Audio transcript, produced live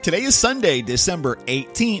Today is Sunday, December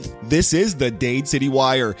 18th. This is the Dade City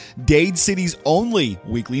Wire, Dade City's only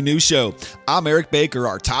weekly news show. I'm Eric Baker.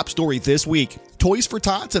 Our top story this week: Toys for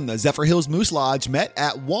Tots and the Zephyrhills Moose Lodge met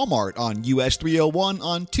at Walmart on US 301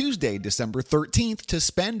 on Tuesday, December 13th to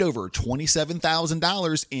spend over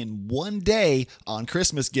 $27,000 in one day on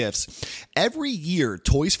Christmas gifts. Every year,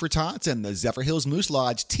 Toys for Tots and the Zephyrhills Moose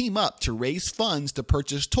Lodge team up to raise funds to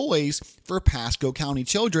purchase toys for Pasco County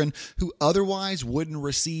children who otherwise wouldn't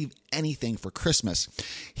receive anything for Christmas.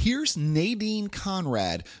 Here's Nadine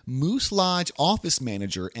Conrad, Moose Lodge office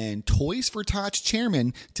manager and Toys for Tots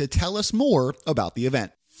chairman, to tell us more about the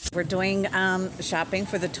event. We're doing shopping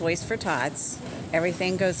for the Toys for Tots.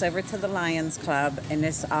 Everything goes over to the Lions Club, and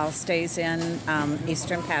this all stays in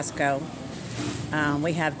Eastern Pasco.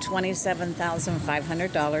 We have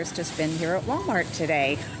 $27,500 to spend here at Walmart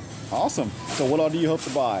today. Awesome. So what all do you hope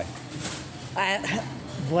to buy?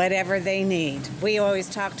 Whatever they need. We always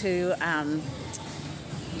talk to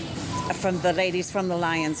from the ladies from the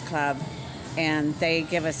Lions Club, and they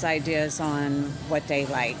give us ideas on what they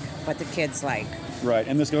like, what the kids like. Right,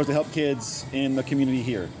 and this goes to help kids in the community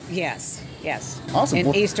here. Yes. Awesome.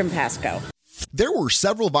 In Eastern Pasco. There were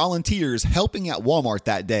several volunteers helping at Walmart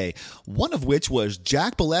that day, one of which was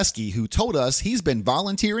Jack Bileski, who told us he's been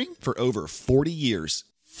volunteering for over 40 years.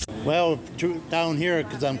 Well, down here,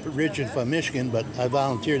 because I'm originally from Michigan, but I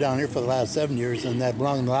volunteered down here for the last 7 years, and that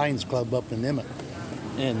belonged to the Lions Club up in Emmett.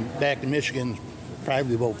 And back in Michigan,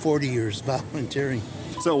 probably about 40 years volunteering.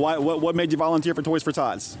 So what made you volunteer for Toys for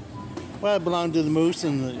Tots? Well, I belong to the Moose,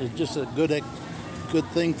 and it's just a good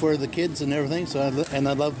thing for the kids and everything. So I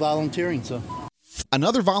love volunteering. So.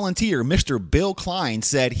 Another volunteer, Mr. Bill Klein,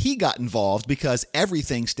 said he got involved because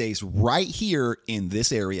everything stays right here in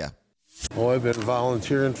this area. Oh, I've been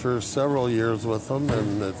volunteering for several years with them,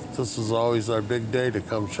 and this is always our big day to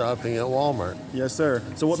come shopping at Walmart. Yes, sir.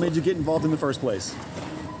 So what made you get involved in the first place?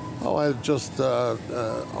 Oh, I just,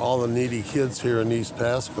 all the needy kids here in East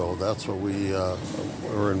Pasco, that's what we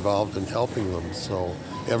were involved in helping them. So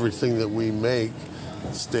everything that we make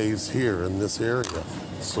stays here in this area.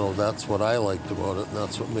 So that's what I liked about it, and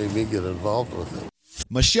that's what made me get involved with it.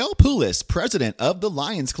 Michelle Poulis, president of the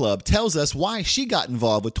Lions Club, tells us why she got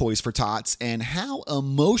involved with Toys for Tots and how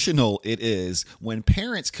emotional it is when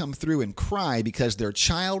parents come through and cry because their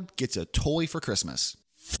child gets a toy for Christmas.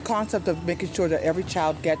 The concept of making sure that every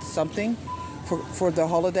child gets something for the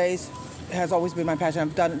holidays has always been my passion.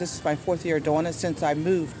 I've done it. This is my 4th year doing it since I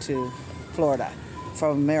moved to Florida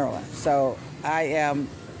from Maryland. So I am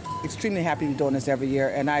extremely happy to be doing this every year,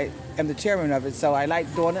 and I am the chairman of it. So I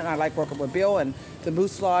like doing it, and I like working with Bill, and the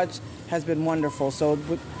Moose Lodge has been wonderful. So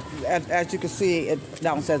as you can see, it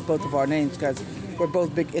now says both of our names because we're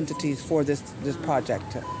both big entities for this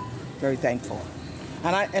project. Very thankful.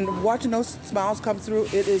 And watching those smiles come through,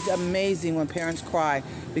 it is amazing when parents cry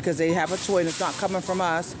because they have a toy and it's not coming from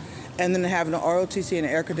us, and then having the ROTC and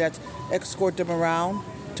the Air Cadets escort them around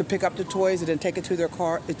to pick up the toys and then take it to their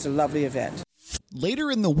car. It's a lovely event.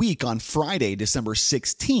 Later in the week on Friday, December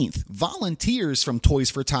 16th, volunteers from Toys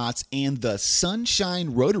for Tots and the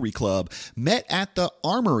Sunshine Rotary Club met at the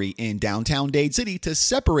Armory in downtown Dade City to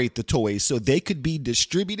separate the toys so they could be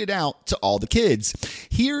distributed out to all the kids.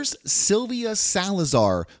 Here's Sylvia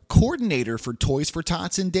Salazar, coordinator for Toys for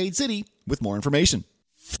Tots in Dade City, with more information.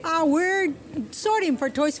 We're sorting for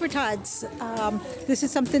Toys for Tots. This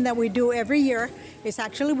is something that we do every year. We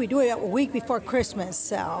do it a week before Christmas.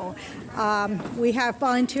 So we have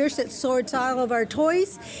volunteers that sort all of our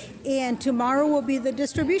toys, and tomorrow will be the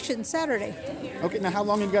distribution, Saturday. Okay, now how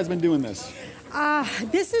long have you guys been doing this?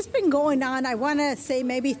 This has been going on, I want to say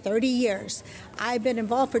maybe 30 years. I've been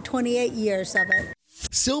involved for 28 years of it.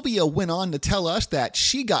 Sylvia went on to tell us that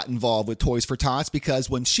she got involved with Toys for Tots because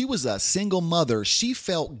when she was a single mother, she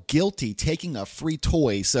felt guilty taking a free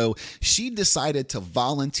toy, so she decided to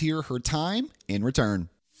volunteer her time in return.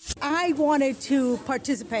 I wanted to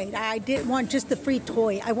participate. I didn't want just the free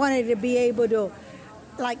toy. I wanted to be able to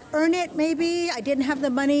earn it maybe. I didn't have the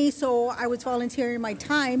money, so I was volunteering my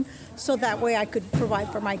time so that way I could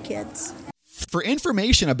provide for my kids. For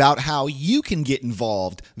information about how you can get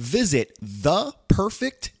involved, visit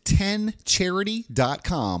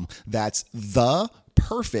theperfect10charity.com. That's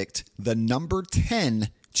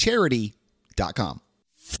theperfect10charity.com.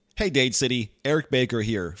 Hey, Dade City, Eric Baker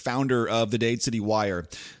here, founder of the Dade City Wire.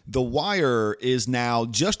 The Wire is now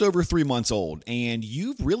just over 3 months old, and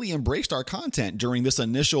you've really embraced our content during this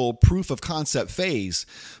initial proof of concept phase.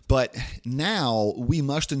 But now we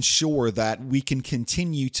must ensure that we can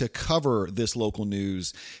continue to cover this local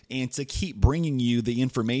news and to keep bringing you the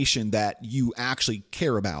information that you actually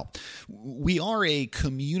care about. We are a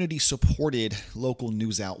community-supported local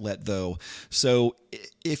news outlet, though, so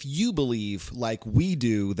if you believe, like we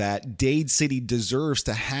do, that Dade City deserves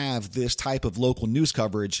to have this type of local news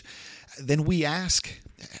coverage, then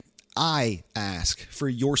I ask for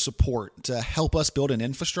your support to help us build an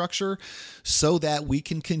infrastructure so that we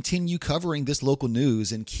can continue covering this local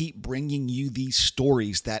news and keep bringing you these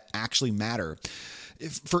stories that actually matter.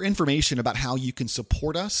 For information about how you can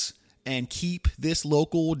support us and keep this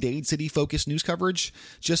local Dade City focused news coverage,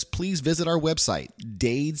 just please visit our website,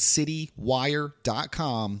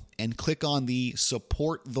 dadecitywire.com, and click on the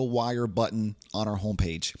Support the Wire button on our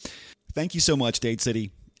homepage. Thank you so much, Dade City,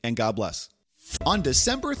 and God bless. On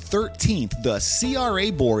December 13th, the CRA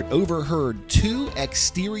Board overheard 2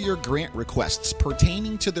 exterior grant requests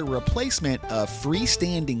pertaining to the replacement of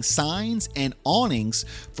freestanding signs and awnings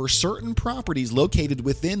for certain properties located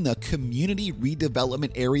within the community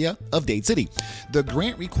redevelopment area of Dade City. The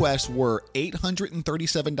grant requests were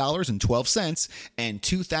 $837.12 and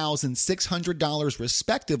 $2,600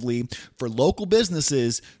 respectively for local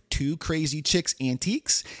businesses, Two Crazy Chicks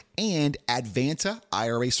Antiques and Advanta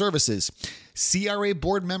IRA Services. CRA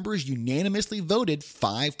board members unanimously voted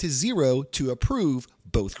 5-0 to approve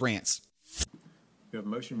both grants. We have a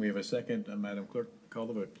motion. We have a second. Madam Clerk, call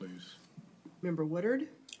the vote, please. Member Woodard?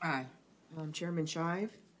 Aye. Chairman Shive?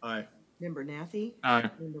 Aye. Member Nathy? Aye.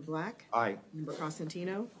 Member Black? Aye. Member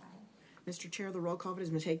Cosentino? Mr. Chair, the roll call vote has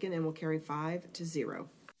been taken and will carry 5-0.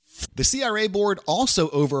 The CRA Board also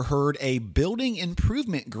overheard a building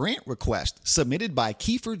improvement grant request submitted by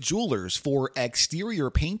Kiefer Jewelers for exterior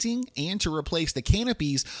painting and to replace the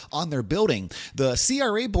canopies on their building. The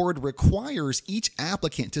CRA Board requires each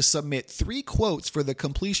applicant to submit 3 quotes for the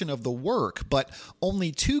completion of the work, but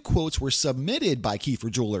only 2 quotes were submitted by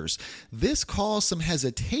Kiefer Jewelers. This caused some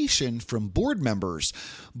hesitation from board members.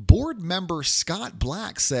 Board member Scott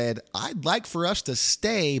Black said, "I'd like for us to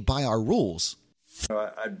stay by our rules."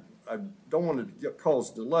 I don't want to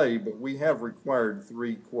cause delay, but we have required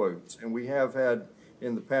 3 quotes, and we have had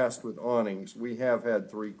in the past with awnings, we have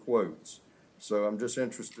had 3 quotes. So I'm just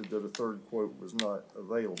interested that a 3rd quote was not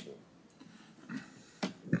available.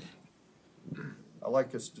 I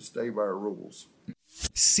like us to stay by our rules.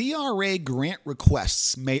 CRA grant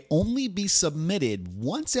requests may only be submitted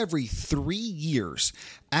once every 3 years.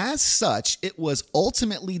 As such, it was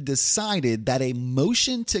ultimately decided that a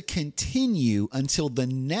motion to continue until the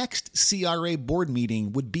next CRA board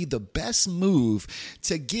meeting would be the best move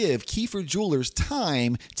to give Kiefer Jewelers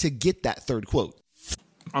time to get that 3rd quote.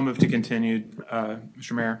 I'll move to continue,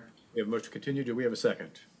 Mr. Mayor. We have a motion to continue. Do we have a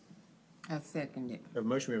second? I'll second it. We have a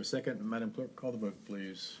motion. We have a second. Madam Clerk, call the vote,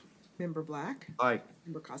 please. Member Black? Aye.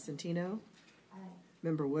 Member Cosentino? Aye.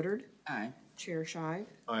 Member Woodard? Aye. Chair Shive?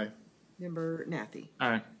 Aye. Member Nathy?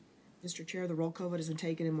 Aye. Mr. Chair, the roll call vote has been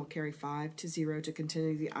taken and will carry 5-0 to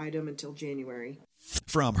continue the item until January.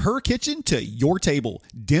 From her kitchen to your table,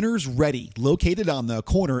 dinner's ready. Located on the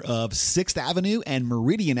corner of 6th Avenue and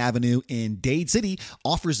Meridian Avenue in Dade City,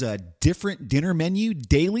 offers a different dinner menu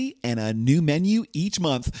daily and a new menu each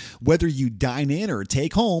month. Whether you dine in or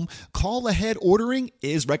take home, call ahead ordering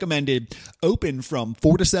is recommended. Open from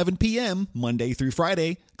 4 to 7 p.m. Monday through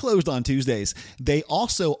Friday, closed on Tuesdays. They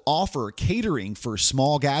also offer catering for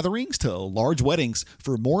small gatherings to large weddings.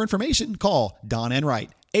 For more information, call Don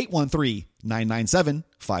Enright,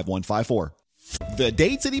 813-997-5154. The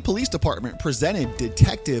Dade City Police Department presented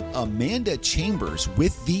Detective Amanda Chambers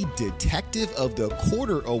with the Detective of the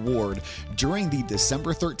Quarter Award during the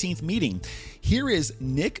December 13th meeting. Here is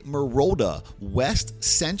Nick Marolda, West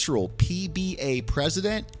Central PBA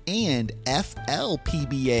President and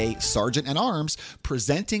FLPBA Sergeant at Arms,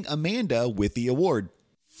 presenting Amanda with the award.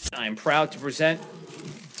 I am proud to present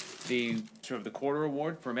the Quarter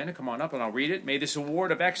Award for Amanda. Come on up and I'll read it. May this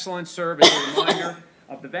award of excellence serve as a reminder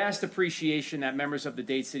of the vast appreciation that members of the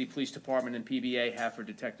Dade City Police Department and PBA have for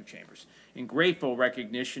Detective Chambers. In grateful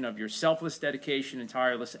recognition of your selfless dedication and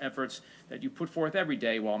tireless efforts that you put forth every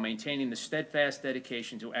day while maintaining the steadfast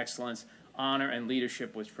dedication to excellence, honor, and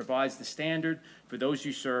leadership which provides the standard for those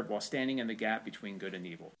you serve while standing in the gap between good and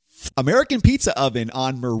evil. American Pizza Oven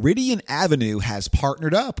on Meridian Avenue has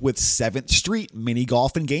partnered up with 7th Street Mini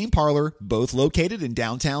Golf and Game Parlor, both located in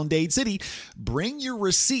downtown Dade City. Bring your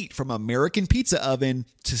receipt from American Pizza Oven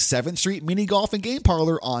to 7th Street Mini Golf and Game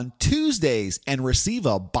Parlor on Tuesdays and receive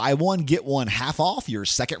a buy one, get one half off your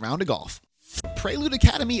second round of golf. Prelude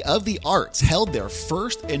Academy of the Arts held their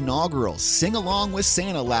first inaugural Sing Along with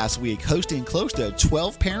Santa last week, hosting close to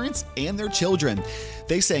 12 parents and their children.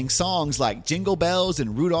 They sang songs like Jingle Bells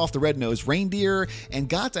and Rudolph the Red-Nosed Reindeer and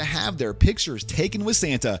got to have their pictures taken with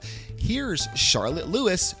Santa. Here's Charlotte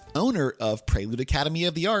Lewis, owner of Prelude Academy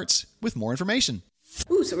of the Arts, with more information.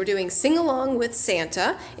 So we're doing Sing Along with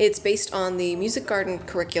Santa. It's based on the Music Garden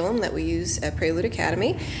curriculum that we use at Prelude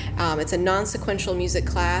Academy. It's a non-sequential music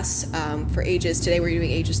class for ages. Today we're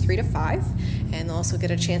doing ages 3 to 5. And they'll also get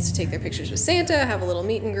a chance to take their pictures with Santa, have a little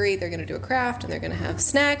meet and greet. They're going to do a craft, and they're going to have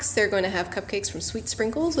snacks. They're going to have cupcakes from Sweet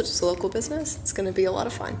Sprinkles, which is a local business. It's going to be a lot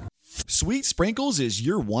of fun. Sweet Sprinkles is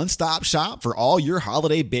your one-stop shop for all your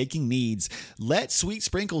holiday baking needs. Let Sweet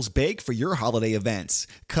Sprinkles bake for your holiday events,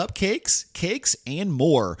 cupcakes, cakes, and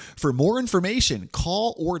more. For more information,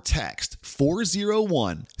 call or text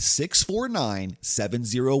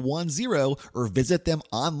 401-649-7010 or visit them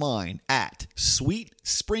online at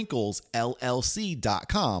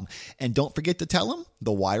sweetsprinklesllc.com. And don't forget to tell them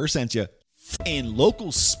The Wire sent you. In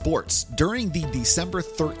local sports, during the December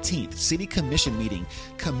 13th City Commission meeting,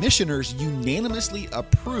 commissioners unanimously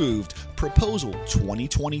approved Proposal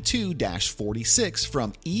 2022-46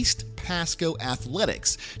 from East Pasco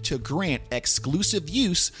Athletics to grant exclusive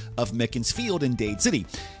use of Mickens Field in Dade City.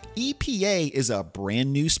 EPA is a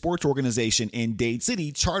brand new sports organization in Dade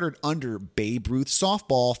City chartered under Babe Ruth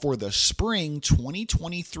Softball for the spring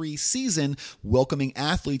 2023 season, welcoming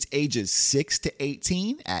athletes ages 6 to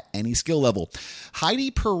 18 at any skill level.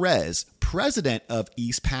 Heidi Perez, president of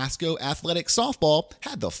East Pasco Athletic Softball,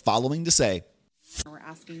 had the following to say. We're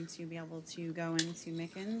asking to be able to go into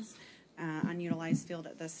Mickens, unutilized field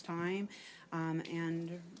at this time,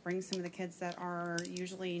 and bring some of the kids that are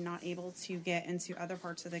usually not able to get into other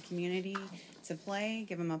parts of the community to play,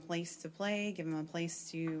 give them a place to play, give them a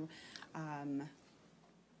place to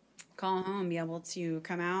call home, be able to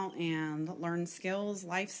come out and learn skills,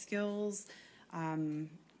 life skills,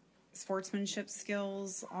 sportsmanship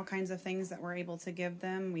skills, all kinds of things that we're able to give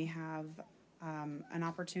them. We have an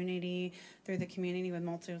opportunity through the community with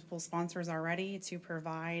multiple sponsors already to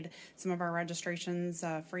provide some of our registrations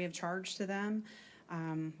free of charge to them.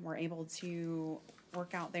 We're able to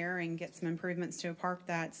work out there and get some improvements to a park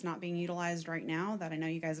that's not being utilized right now that I know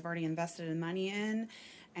you guys have already invested in money in,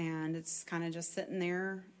 and it's kind of just sitting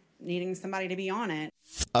there needing somebody to be on it.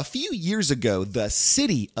 A few years ago, the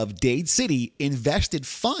city of Dade City invested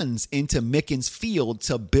funds into Mickens Field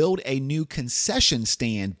to build a new concession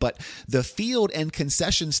stand, but the field and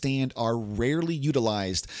concession stand are rarely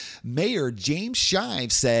utilized. Mayor James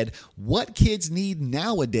Shive said, "What kids need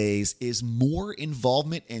nowadays is more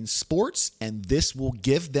involvement in sports, and this will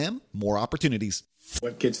give them more opportunities."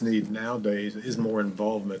 What kids need nowadays is more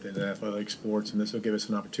involvement in athletic sports, and this will give us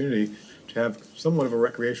an opportunity to have somewhat of a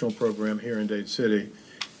recreational program here in Dade City.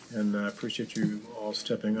 And I appreciate you all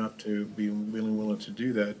stepping up to be willing to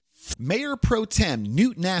do that. Mayor Pro Tem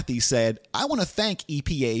Newt Nathie said, "I want to thank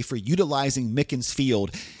EPA for utilizing Mickens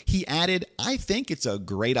Field." He added, "I think it's a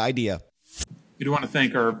great idea." We do want to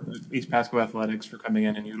thank our East Pasco Athletics for coming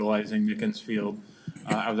in and utilizing Mickens Field.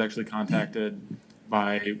 I was actually contacted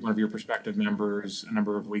by one of your prospective members a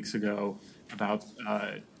number of weeks ago about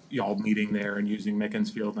y'all meeting there and using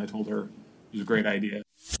Mickens Field, and I told her it was a great idea.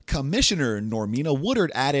 Commissioner Normina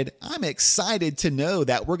Woodard added, "I'm excited to know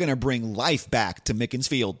that we're going to bring life back to Mickens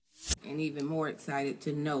Field." And even more excited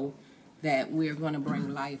to know that we're going to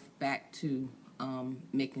bring life back to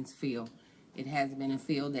Mickens Field. It has been a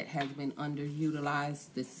field that has been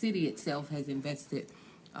underutilized. The city itself has invested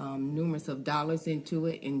numerous of dollars into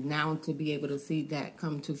it, and now to be able to see that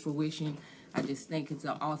come to fruition, I just think it's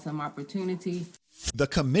an awesome opportunity. The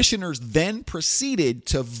commissioners then proceeded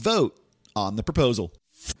to vote on the proposal.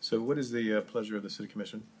 So what is the pleasure of the City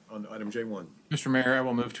Commission on item J1? Mr. Mayor, I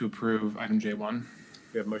will move to approve item J1.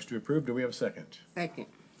 We have a motion to approve. Do we have a second? Second.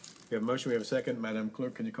 We have a motion. We have a second. Madam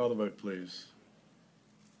Clerk, can you call the vote, please?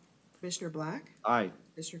 Commissioner Black? Aye.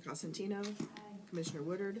 Commissioner Cosentino? Commissioner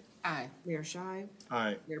Woodard? Aye. Mayor Shive?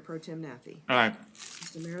 Aye. Mayor Pro Tem Nathie? Aye.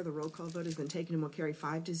 Mr. Mayor, the roll call vote has been taken and will carry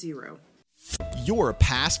 5-0. Your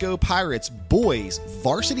Pasco Pirates boys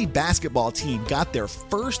varsity basketball team got their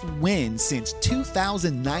first win since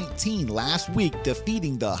 2019 last week,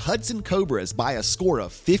 defeating the Hudson Cobras by a score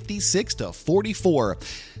of 56-44.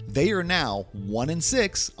 They are now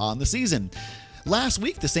 1-6 on the season. Last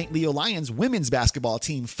week, the St. Leo Lions women's basketball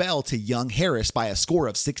team fell to Young Harris by a score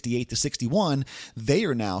of 68-61. They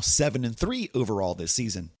are now 7-3 overall this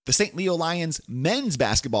season. The St. Leo Lions men's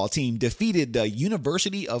basketball team defeated the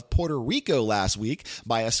University of Puerto Rico last week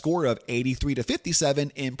by a score of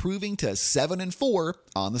 83-57, improving to 7-4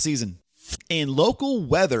 on the season. In local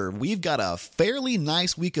weather, we've got a fairly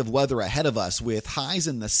nice week of weather ahead of us with highs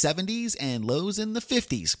in the 70s and lows in the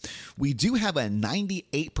 50s. We do have a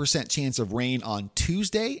 98% chance of rain on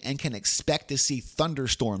Tuesday and can expect to see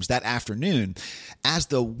thunderstorms that afternoon. As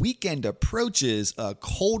the weekend approaches, a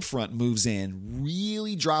cold front moves in,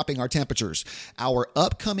 really dropping our temperatures. Our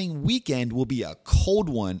upcoming weekend will be a cold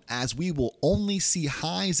one as we will only see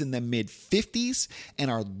highs in the mid-50s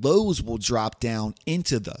and our lows will drop down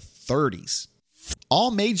into the 30s.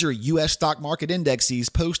 All major U.S. stock market indexes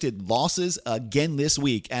posted losses again this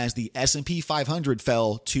week as the S&P 500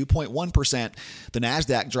 fell 2.1%, the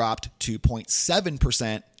NASDAQ dropped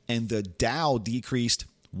 2.7%, and the Dow decreased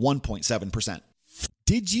 1.7%.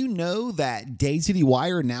 Did you know that Dade City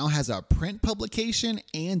Wire now has a print publication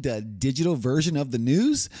and a digital version of the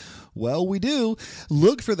news? Well, we do.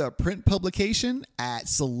 Look for the print publication at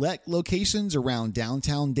select locations around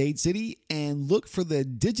downtown Dade City and look for the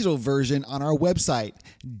digital version on our website,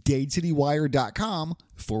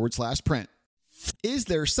 dadecitywire.com/print. Is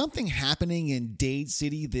there something happening in Dade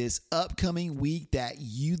City this upcoming week that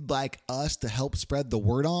you'd like us to help spread the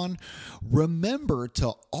word on? Remember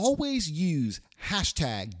to always use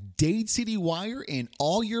hashtag Dade City Wire in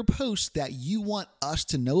all your posts that you want us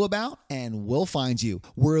to know about, and we'll find you.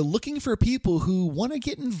 We're looking for people who want to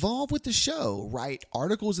get involved with the show, write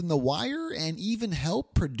articles in the Wire, and even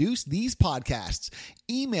help produce these podcasts.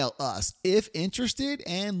 Email us if interested,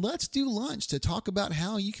 and let's do lunch to talk about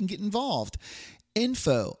how you can get involved.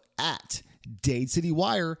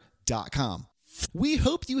 info@dadecitywire.com. We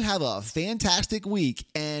hope you have a fantastic week,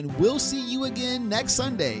 and we'll see you again next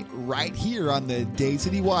Sunday right here on the Dade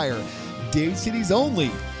City Wire, Dade City's only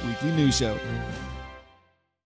weekly news show.